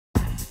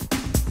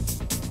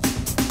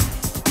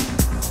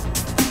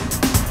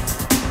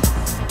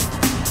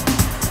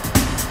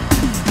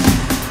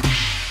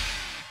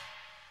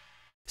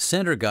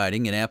Center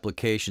guiding in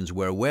applications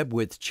where web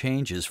width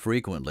changes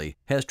frequently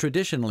has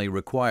traditionally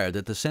required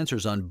that the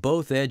sensors on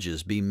both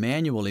edges be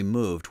manually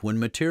moved when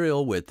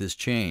material width is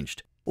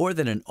changed, or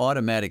that an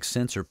automatic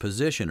sensor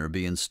positioner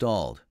be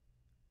installed.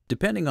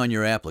 Depending on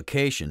your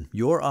application,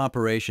 your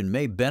operation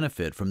may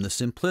benefit from the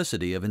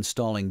simplicity of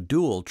installing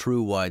dual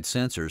TruWide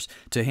sensors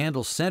to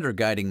handle center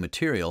guiding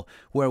material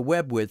where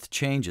web width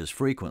changes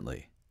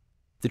frequently.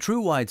 The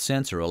TruWide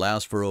sensor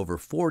allows for over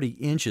 40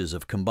 inches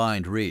of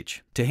combined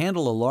reach to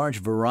handle a large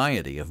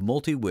variety of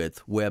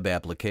multi-width web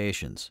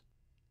applications.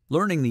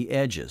 Learning the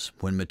edges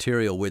when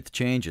material width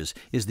changes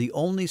is the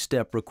only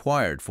step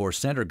required for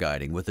center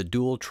guiding with a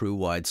dual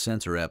TruWide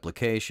sensor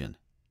application.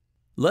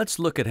 Let's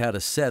look at how to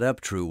set up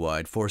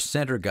TruWide for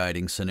center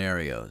guiding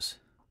scenarios.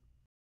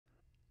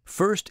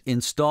 First,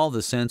 install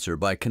the sensor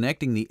by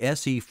connecting the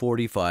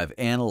SE45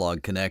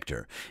 analog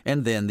connector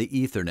and then the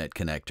Ethernet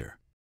connector.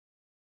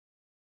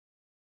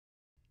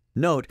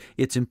 Note,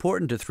 it's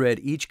important to thread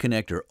each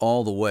connector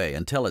all the way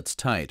until it's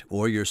tight,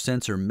 or your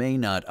sensor may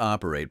not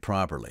operate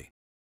properly.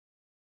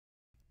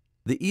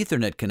 The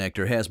Ethernet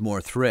connector has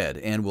more thread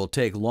and will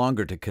take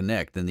longer to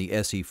connect than the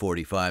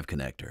SE45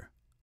 connector.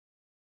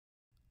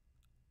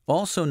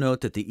 Also note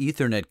that the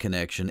Ethernet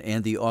connection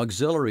and the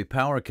auxiliary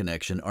power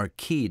connection are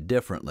keyed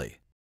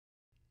differently.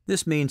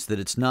 This means that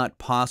it's not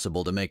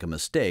possible to make a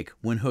mistake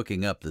when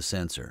hooking up the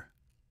sensor.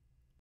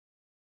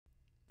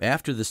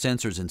 After the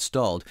sensor is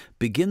installed,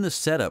 begin the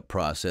setup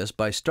process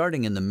by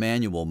starting in the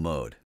manual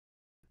mode.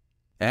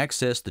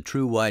 Access the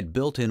TruWide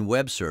built-in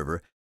web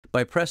server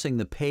by pressing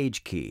the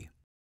Page key.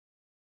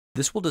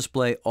 This will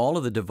display all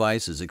of the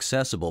devices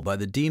accessible by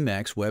the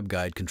DMAX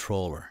WebGuide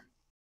controller.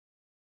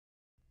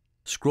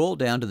 Scroll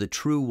down to the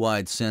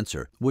TruWide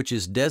sensor, which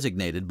is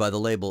designated by the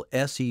label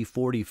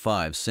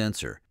SE45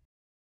 sensor.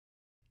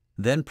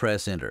 Then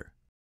press Enter.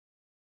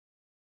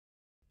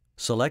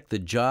 Select the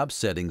Job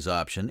Settings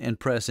option and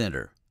press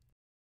Enter.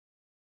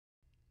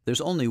 There's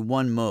only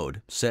one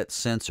mode, Set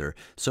Sensor,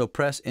 so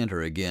press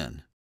Enter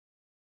again.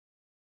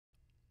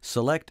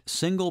 Select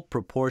Single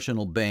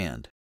Proportional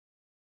Band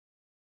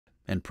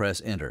and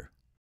press Enter.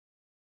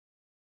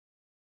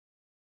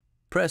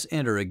 Press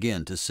Enter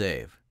again to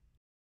save.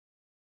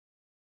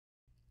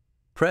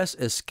 Press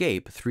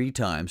Escape 3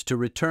 times to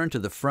return to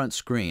the front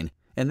screen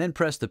and then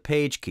press the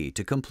Page key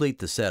to complete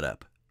the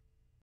setup.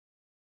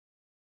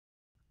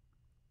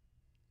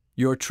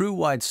 Your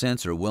TruWide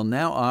sensor will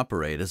now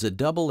operate as a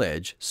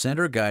double-edge,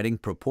 center-guiding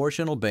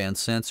proportional band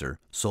sensor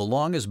so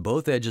long as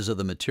both edges of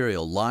the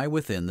material lie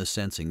within the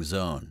sensing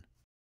zone.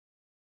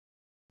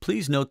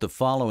 Please note the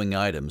following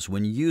items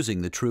when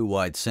using the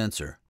TruWide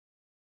sensor.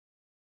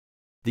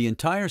 The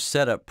entire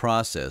setup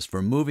process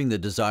for moving the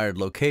desired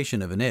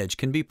location of an edge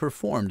can be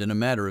performed in a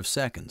matter of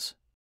seconds.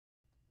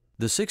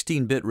 The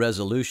 16-bit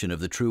resolution of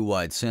the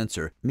TruWide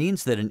sensor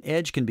means that an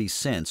edge can be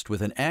sensed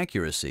with an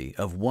accuracy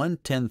of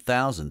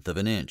 1/10,000th of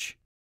an inch.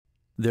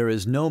 There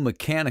is no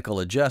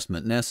mechanical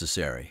adjustment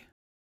necessary.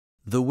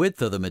 The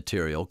width of the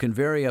material can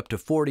vary up to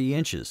 40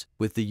 inches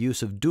with the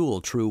use of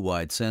dual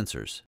TruWide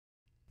sensors.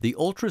 The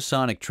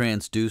ultrasonic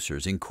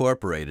transducers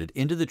incorporated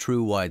into the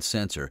TruWide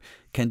sensor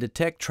can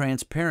detect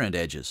transparent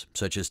edges,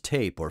 such as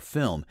tape or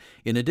film,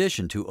 in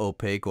addition to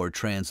opaque or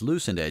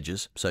translucent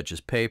edges, such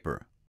as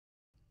paper.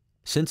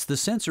 Since the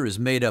sensor is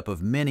made up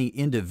of many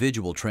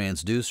individual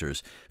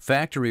transducers,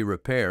 factory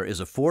repair is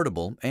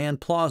affordable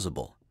and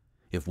plausible.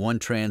 If one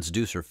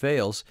transducer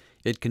fails,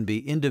 it can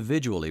be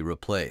individually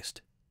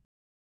replaced.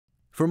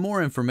 For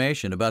more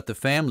information about the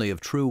family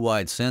of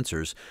TruWide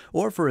sensors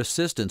or for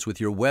assistance with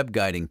your web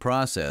guiding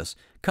process,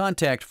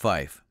 contact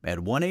Fife at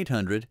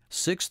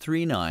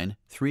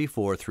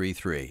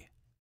 1-800-639-3433.